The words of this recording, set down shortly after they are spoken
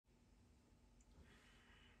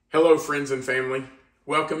Hello, friends and family.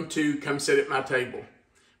 Welcome to Come Sit at My Table.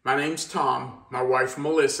 My name's Tom. My wife,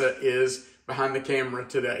 Melissa, is behind the camera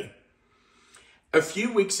today. A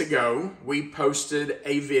few weeks ago, we posted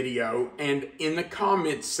a video, and in the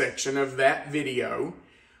comments section of that video,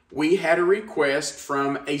 we had a request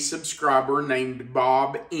from a subscriber named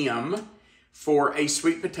Bob M. for a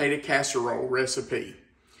sweet potato casserole recipe.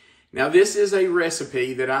 Now, this is a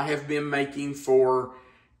recipe that I have been making for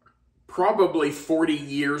probably 40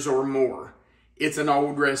 years or more. It's an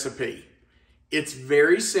old recipe. It's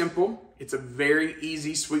very simple. It's a very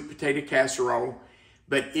easy sweet potato casserole,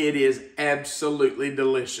 but it is absolutely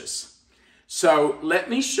delicious. So let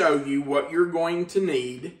me show you what you're going to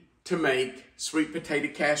need to make sweet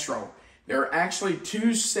potato casserole. There are actually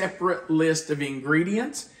two separate lists of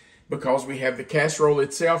ingredients because we have the casserole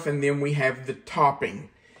itself and then we have the topping.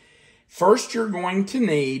 First, you're going to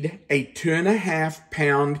need a 2.5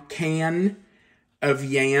 pound can of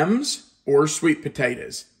yams or sweet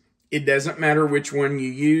potatoes. It doesn't matter which one you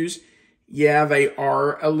use. Yeah, they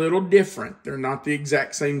are a little different. They're not the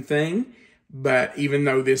exact same thing, but even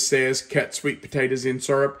though this says cut sweet potatoes in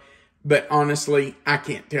syrup, but honestly, I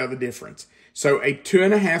can't tell the difference. So a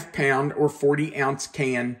 2.5 pound or 40 ounce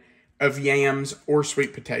can of yams or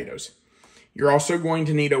sweet potatoes. You're also going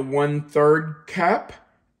to need a 1/3 cup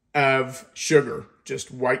of sugar,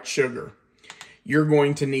 just white sugar. You're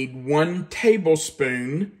going to need 1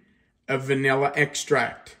 tablespoon of vanilla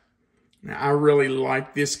extract. Now, I really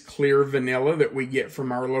like this clear vanilla that we get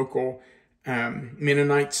from our local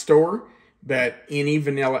Mennonite store, but any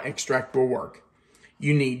vanilla extract will work.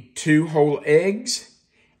 You need 2 whole eggs,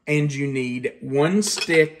 and you need 1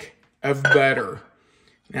 stick of butter.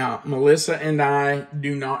 Now, Melissa and I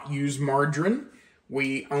do not use margarine.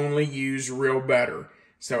 We only use real butter.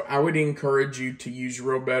 So I would encourage you to use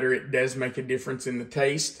real butter. It does make a difference in the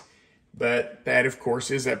taste, but that, of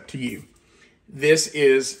course, is up to you. This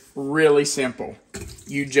is really simple.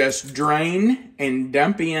 You just drain and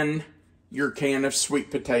dump in your can of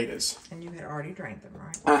sweet potatoes. And you had already drained them,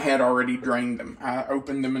 right? I had already drained them. I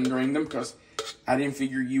opened them and drained them because I didn't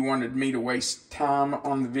figure you wanted me to waste time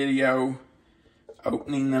on the video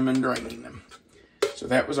opening them and draining them. So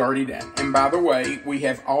that was already done. And by the way, we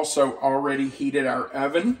have also already heated our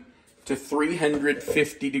oven to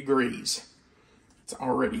 350 degrees. It's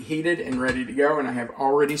already heated and ready to go. And I have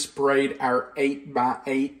already sprayed our 8 by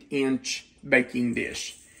 8 inch baking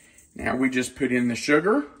dish. Now we just put in the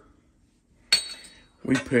sugar.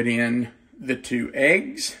 We put in the 2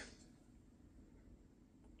 eggs.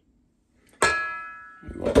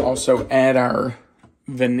 We'll also add our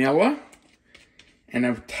vanilla. And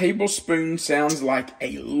a tablespoon sounds like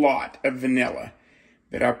a lot of vanilla,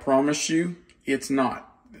 but I promise you it's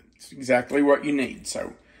not. It's exactly what you need.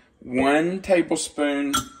 So 1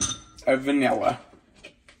 tablespoon of vanilla,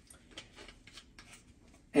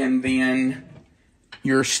 and then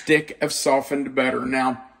your stick of softened butter.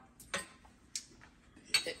 Now,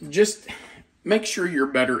 just make sure your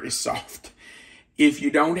butter is soft. If you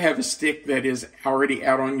don't have a stick that is already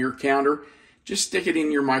out on your counter, just stick it in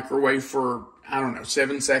your microwave for, I don't know,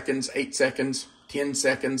 7 seconds, 8 seconds, 10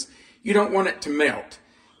 seconds. You don't want it to melt.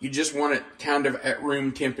 You just want it kind of at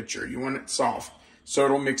room temperature. You want it soft so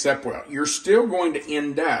it'll mix up well. You're still going to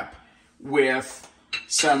end up with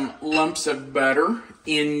some lumps of butter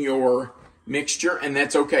in your mixture, and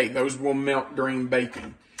that's okay. Those will melt during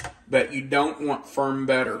baking, but you don't want firm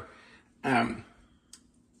butter.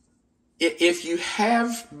 If you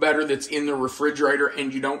have butter that's in the refrigerator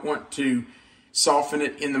and you don't want to soften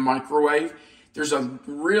it in the microwave, there's a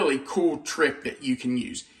really cool trick that you can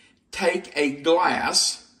use. Take a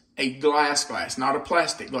glass, not a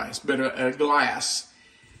plastic glass, but a glass,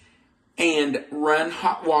 and run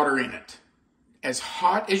hot water in it, as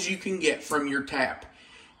hot as you can get from your tap.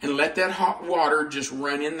 And let that hot water just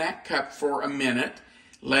run in that cup for a minute.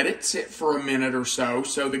 Let it sit for a minute or so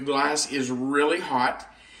the glass is really hot.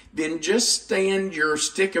 Then just stand your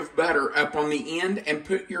stick of butter up on the end and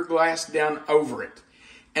put your glass down over it.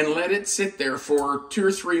 And let it sit there for 2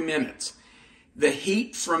 or 3 minutes. The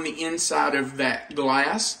heat from the inside of that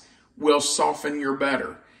glass will soften your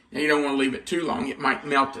butter. Now, you don't want to leave it too long. It might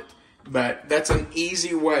melt it. But that's an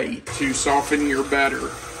easy way to soften your butter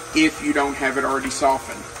if you don't have it already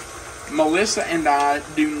softened. Melissa and I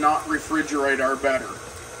do not refrigerate our butter.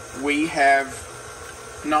 We have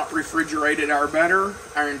not refrigerated our butter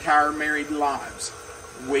our entire married lives.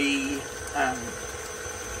 We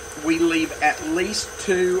leave at least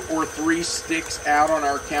 2 or 3 sticks out on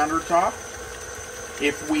our countertop.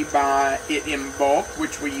 If we buy it in bulk,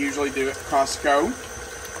 which we usually do at Costco,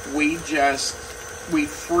 we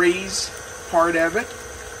freeze part of it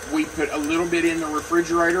we put a little bit in the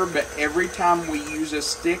refrigerator, but every time we use a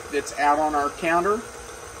stick that's out on our counter,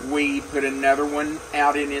 we put another one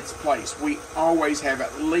out in its place. We always have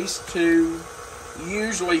at least 2,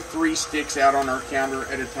 usually 3 sticks out on our counter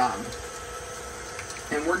at a time.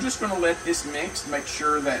 And we're just going to let this mix, make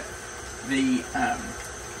sure that the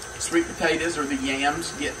sweet potatoes or the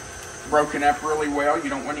yams get broken up really well. You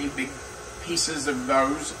don't want any big pieces of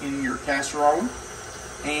those in your casserole.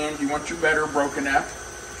 And you want your butter broken up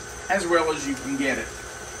as well as you can get it.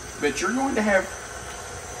 But you're going to have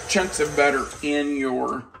chunks of butter in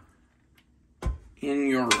your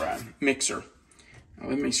mixer. Now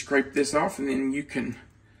let me scrape this off, and then you can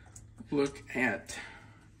look at,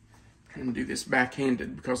 I'm going to do this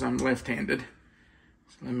backhanded because I'm left-handed.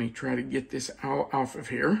 So let me try to get this all off of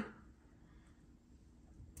here.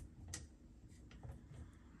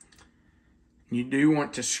 You do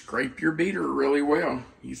want to scrape your beater really well.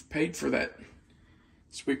 You've paid for that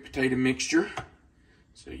sweet potato mixture,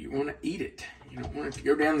 so you want to eat it. You don't want it to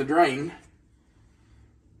go down the drain.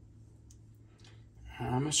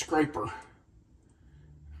 I'm a scraper. I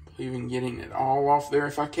believe in getting it all off there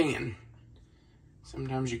if I can.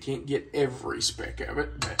 Sometimes you can't get every speck of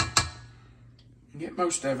it, but you get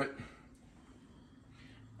most of it.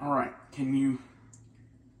 All right, can you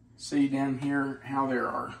see down here how there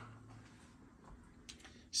are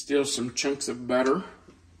still some chunks of butter?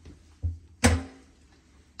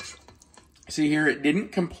 See here, it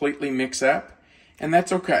didn't completely mix up, and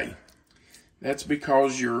that's okay. That's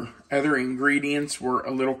because your other ingredients were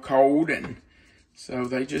a little cold, and so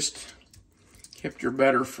they just kept your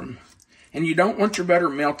butter from, and you don't want your butter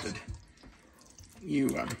melted. You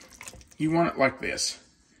want it like this.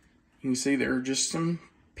 You can see there are just some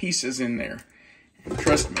pieces in there. And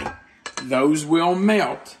trust me, those will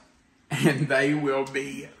melt, and they will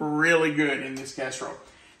be really good in this casserole.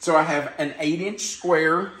 So I have an 8-inch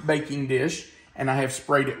square baking dish, and I have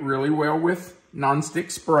sprayed it really well with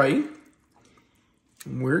nonstick spray.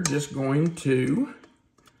 And we're just going to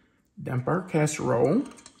dump our casserole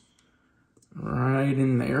right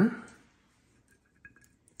in there.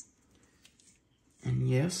 And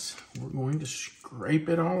yes, we're going to scrape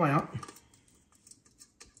it all out.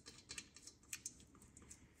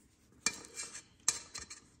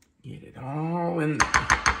 Get it all in there.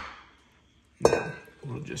 Now,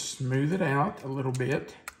 we'll just smooth it out a little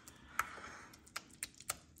bit.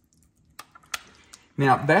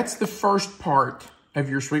 Now, that's the first part of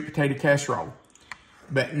your sweet potato casserole.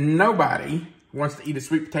 But nobody wants to eat a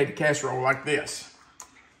sweet potato casserole like this.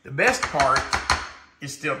 The best part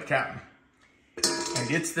is still to come. And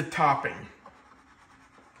it's the topping.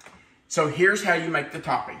 So here's how you make the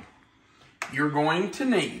topping. You're going to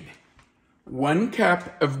need 1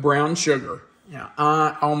 cup of brown sugar. Now,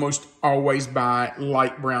 I almost always buy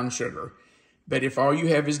light brown sugar. But if all you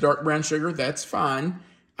have is dark brown sugar, that's fine.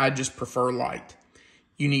 I just prefer light.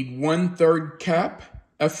 You need 1/3 cup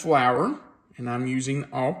of flour, and I'm using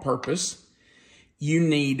all-purpose. You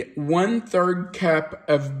need 1/3 cup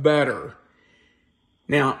of butter.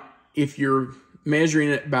 Now, if you're measuring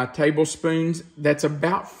it by tablespoons, that's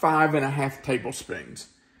about 5½ tablespoons.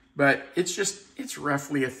 But it's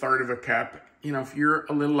roughly 1/3 cup. You know, if you're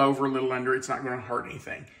a little over, a little under, it's not going to hurt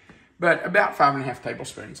anything. But about 5½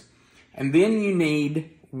 tablespoons. And then you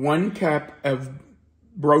need 1 cup of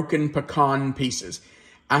broken pecan pieces.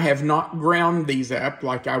 I have not ground these up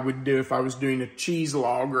like I would do if I was doing a cheese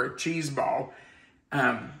log or a cheese ball.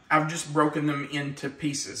 I've just broken them into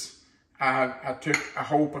pieces. I took a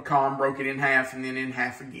whole pecan, broke it in half, and then in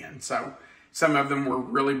half again. So some of them were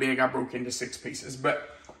really big. I broke into 6 pieces,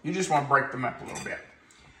 but you just want to break them up a little bit.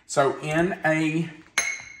 So in a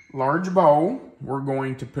large bowl, we're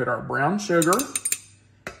going to put our brown sugar,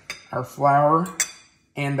 our flour,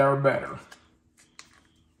 and our butter.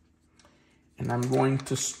 And I'm going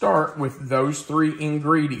to start with those 3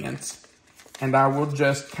 ingredients, and I will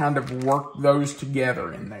just kind of work those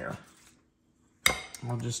together in there.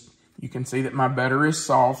 You can see that my butter is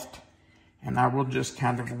soft, and I will just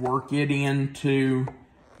kind of work it into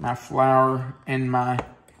my flour and my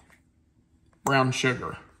brown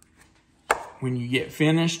sugar. When you get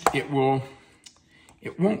finished, it won't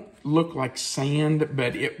look like sand,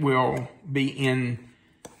 but it will be in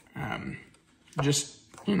just,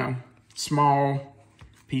 you know, small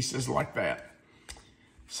pieces like that.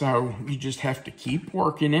 So you just have to keep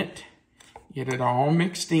working it, get it all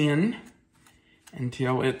mixed in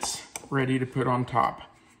until it's ready to put on top.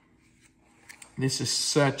 This is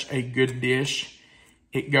such a good dish.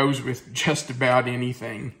 It goes with just about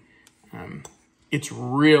anything. It's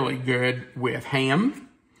really good with ham.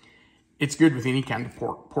 It's good with any kind of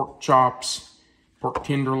pork chops, pork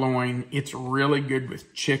tenderloin. It's really good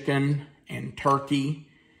with chicken and turkey.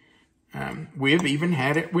 We've even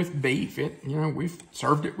had it with beef. We've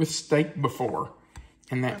served it with steak before.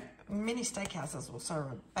 And that many steakhouses will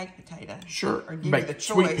serve a baked potato. Sure, Or give baked you the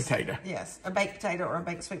choice. sweet potato. Yes, a baked potato or a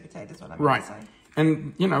baked sweet potato is what I meant Right. to say.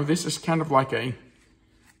 And, this is kind of like a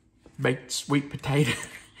baked sweet potato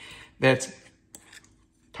that's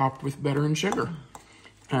topped with butter and sugar.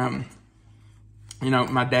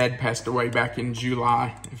 My dad passed away back in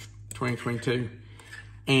July of 2022.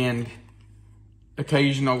 And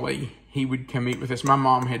occasionally he would come eat with us. My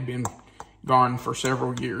mom had been gone for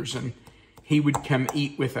several years, and he would come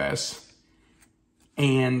eat with us.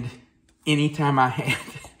 And anytime I had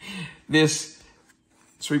this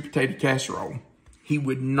sweet potato casserole, he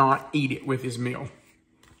would not eat it with his meal.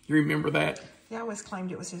 You remember that? He always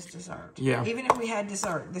claimed it was his dessert. Yeah. Even if we had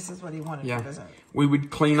dessert, this is what he wanted for dessert. We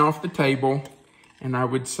would clean off the table, and I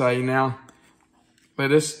would say, now,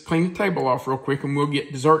 let us clean the table off real quick, and we'll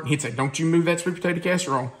get dessert. And he'd say, don't you move that sweet potato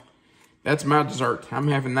casserole. That's my dessert. I'm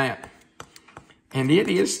having that. And it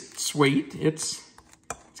is sweet. It's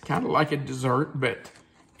kind of like a dessert, but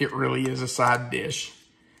it really is a side dish.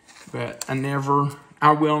 But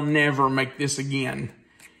I will never make this again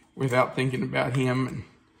without thinking about him and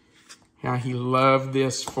how he loved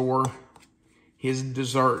this for his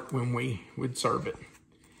dessert when we would serve it.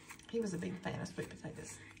 He was a big fan of sweet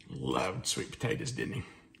potatoes. Loved sweet potatoes, didn't he?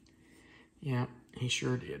 Yeah, he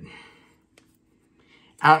sure did.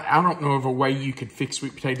 I don't know of a way you could fix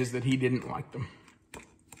sweet potatoes that he didn't like them.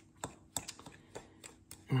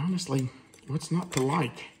 And honestly, what's not to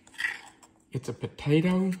like? It's a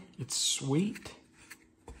potato, it's sweet,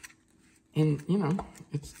 and,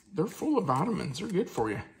 they're full of vitamins. They're good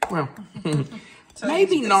for you. Well, So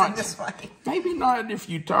maybe not. This way. Maybe not if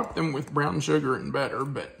you top them with brown sugar and butter,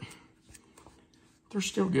 but they're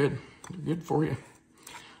still good. They're good for you.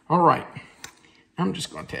 All right, I'm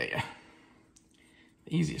just going to tell you.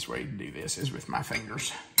 The easiest way to do this is with my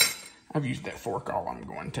fingers. I've used that fork all I'm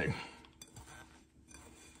going to.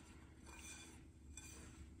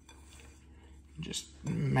 Just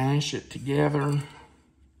mash it together.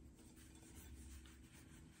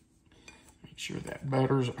 Make sure that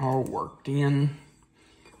butter's all worked in.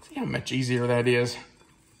 See how much easier that is?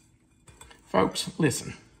 Folks,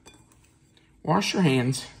 listen. Wash your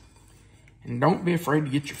hands and don't be afraid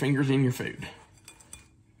to get your fingers in your food.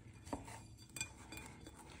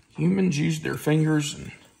 Humans used their fingers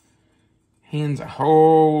and hands a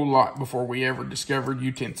whole lot before we ever discovered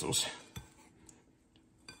utensils.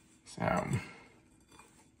 So,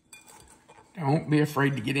 don't be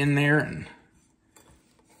afraid to get in there and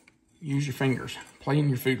use your fingers. Play in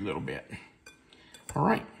your food a little bit. All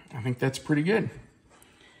right, I think that's pretty good.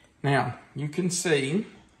 Now, you can see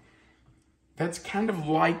that's kind of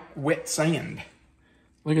like wet sand.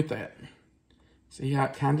 Look at that. See how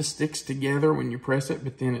it kind of sticks together when you press it,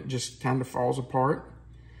 but then it just kind of falls apart?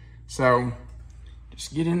 So,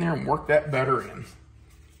 just get in there and work that butter in.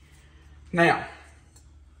 Now,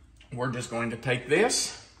 we're just going to take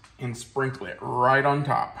this and sprinkle it right on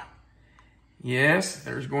top. Yes,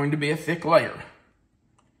 there's going to be a thick layer.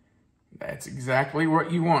 That's exactly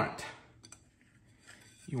what you want.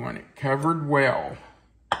 You want it covered well.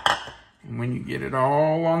 And when you get it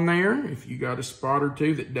all on there, if you got a spot or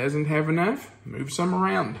two that doesn't have enough, move some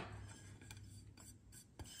around.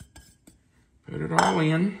 Put it all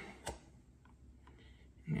in.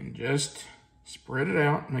 And just spread it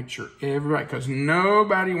out. Make sure everybody, because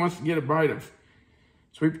nobody wants to get a bite of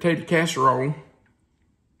sweet potato casserole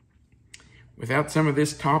without some of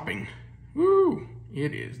this topping. Woo!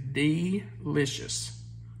 It is delicious.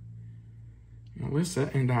 Melissa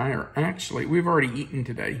and I are actually, we've already eaten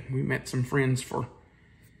today. We met some friends for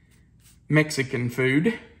Mexican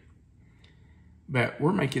food. But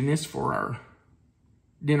we're making this for our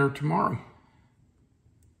dinner tomorrow.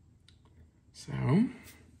 So,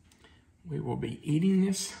 we will be eating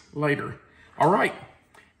this later. All right,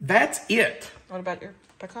 that's it. What about your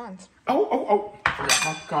pecans? Oh, forgot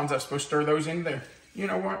my pecans. I was supposed to stir those in there. You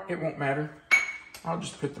know what? It won't matter. I'll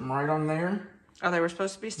just put them right on there. Oh, they were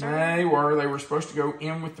supposed to be stirred? They were. They were supposed to go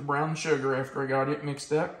in with the brown sugar after I got it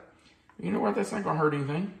mixed up. You know what? That's not going to hurt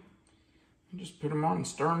anything. Just put them on and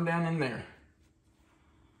stir them down in there.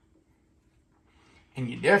 And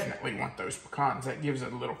you definitely want those pecans. That gives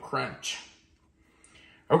it a little crunch.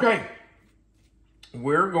 Okay.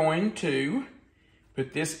 We're going to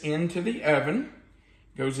put this into the oven.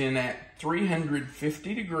 Goes in at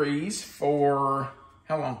 350 degrees for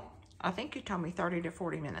how long? I think you told me 30 to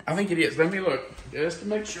 40 minutes. I think it is. Let me look just to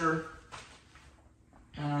make sure.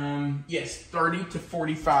 Yes, 30 to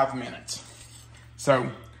 45 minutes. So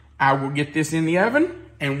I will get this in the oven,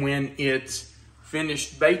 and when it's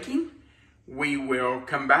finished baking, we will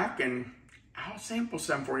come back and I'll sample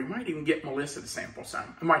some for you. Might even get Melissa to sample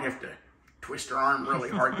some. I might have to twist her arm really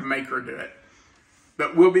hard to make her do it.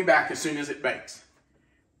 But we'll be back as soon as it bakes.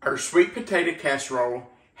 Our sweet potato casserole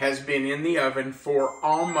has been in the oven for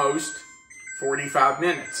almost 45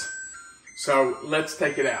 minutes. So let's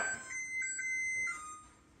take it out.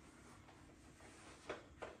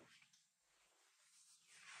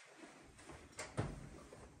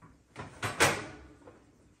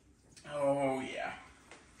 Oh yeah.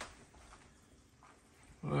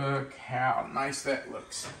 Look how nice that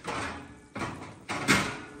looks.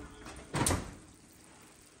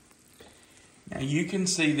 Now you can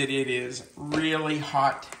see that it is really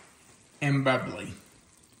hot and bubbly.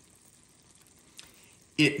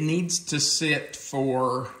 It needs to sit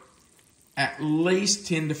for at least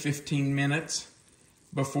 10 to 15 minutes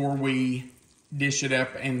before we dish it up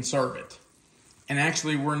and serve it. And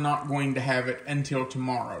actually, we're not going to have it until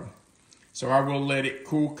tomorrow. So I will let it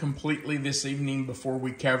cool completely this evening before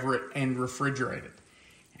we cover it and refrigerate it.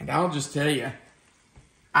 And I'll just tell you,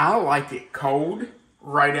 I like it cold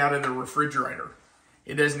right out of the refrigerator.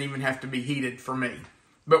 It doesn't even have to be heated for me.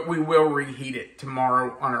 But we will reheat it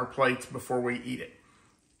tomorrow on our plates before we eat it.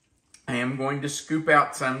 I am going to scoop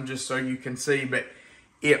out some just so you can see, but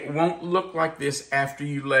it won't look like this after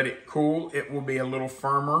you let it cool. It will be a little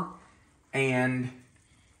firmer and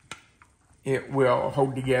it will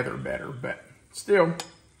hold together better, but still,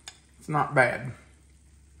 it's not bad.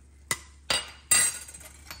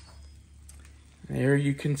 There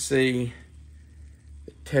you can see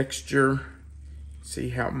the texture, see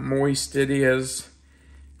how moist it is.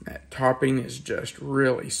 That topping is just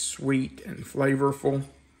really sweet and flavorful.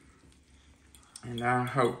 And I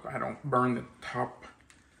hope I don't burn the top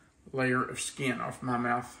layer of skin off my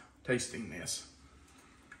mouth tasting this.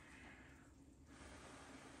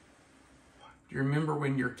 Do you remember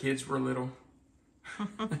when your kids were little?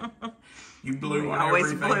 You blew on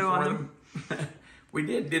everything for them. We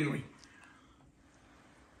did, didn't we?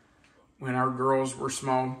 When our girls were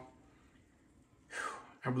small,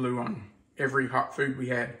 I blew on every hot food we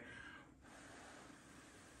had.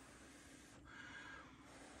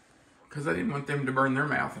 Because I didn't want them to burn their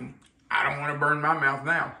mouth, and I don't want to burn my mouth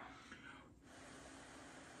now.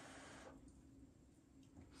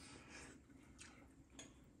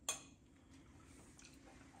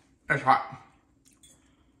 That's hot.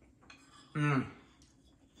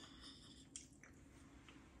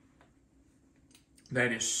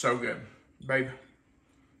 That is so good. Babe,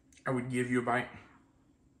 I would give you a bite,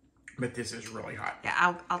 but this is really hot.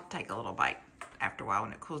 Yeah, I'll take a little bite after a while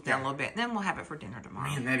when it cools down a little bit, and then we'll have it for dinner tomorrow.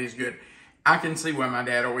 Man, that is good. I can see why my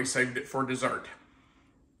dad always saved it for dessert.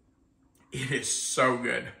 It is so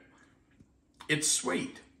good. It's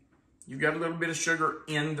sweet. You've got a little bit of sugar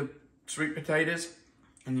in the sweet potatoes,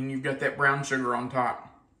 and then you've got that brown sugar on top.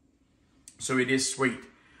 So it is sweet.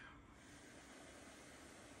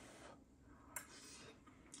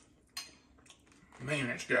 Man,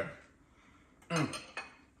 that's good.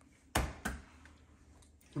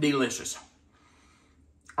 Delicious.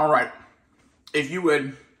 All right. If you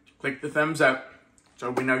would, click the thumbs up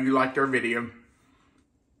so we know you liked our video.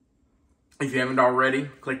 If you haven't already,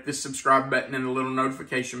 click the subscribe button and the little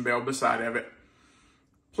notification bell beside of it.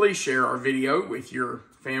 Please share our video with your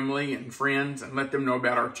family and friends and let them know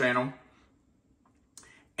about our channel.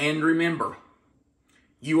 And remember,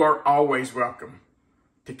 you are always welcome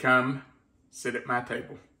to come sit at my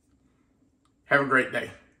table. Have a great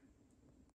day.